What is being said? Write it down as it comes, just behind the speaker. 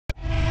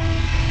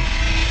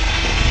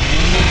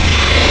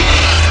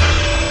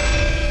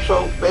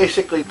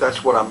basically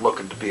that's what I'm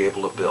looking to be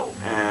able to build.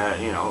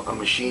 You know, a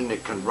machine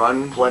that can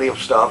run plenty of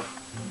stuff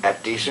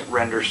at decent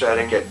render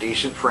setting, at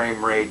decent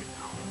frame rate,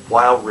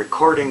 while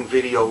recording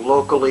video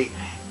locally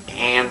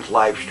and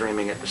live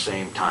streaming at the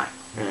same time.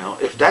 You know,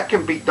 if that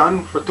can be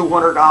done for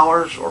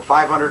 $200 or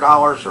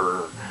 $500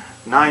 or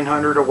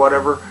 $900 or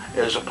whatever,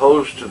 as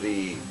opposed to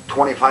the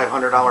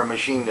 $2,500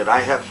 machine that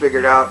I have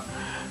figured out,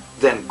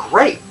 then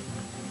great.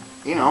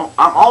 You know,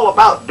 I'm all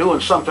about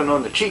doing something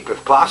on the cheap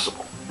if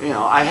possible. You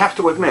know, I have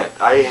to admit,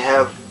 I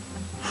have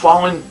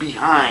fallen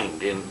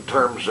behind in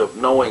terms of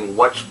knowing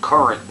what's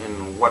current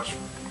and what's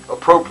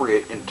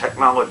appropriate in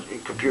technology,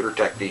 in computer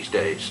tech these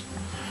days.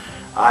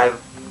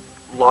 I've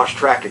lost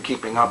track of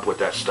keeping up with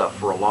that stuff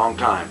for a long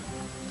time.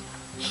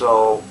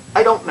 So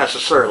I don't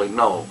necessarily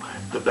know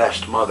the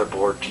best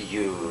motherboard to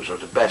use or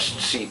the best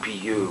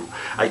CPU.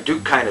 I do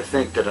kind of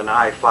think that an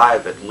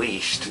i5 at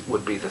least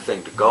would be the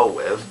thing to go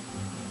with.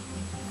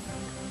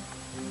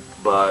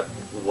 But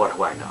what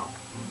do I know?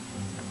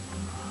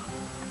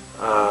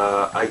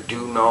 I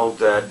do know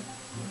that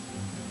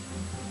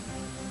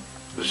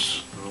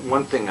this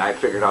one thing I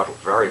figured out a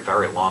very,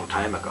 very long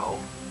time ago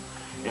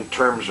in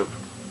terms of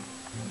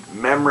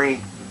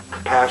memory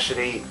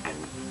capacity and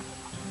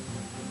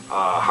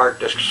hard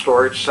disk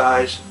storage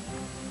size.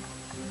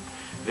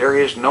 There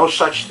is no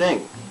such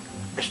thing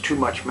as too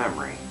much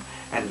memory,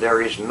 and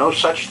there is no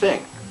such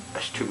thing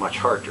as too much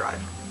hard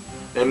drive.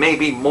 There may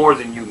be more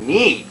than you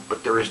need,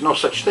 but there is no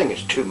such thing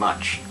as too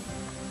much.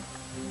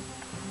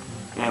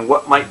 And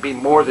what might be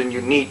more than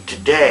you need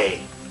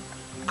today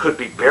could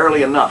be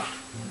barely enough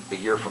a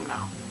year from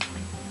now.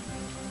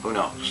 Who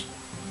knows?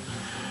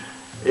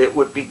 It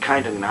would be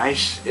kind of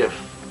nice if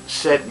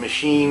said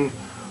machine,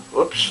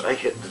 oops, I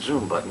hit the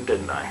zoom button,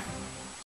 didn't I?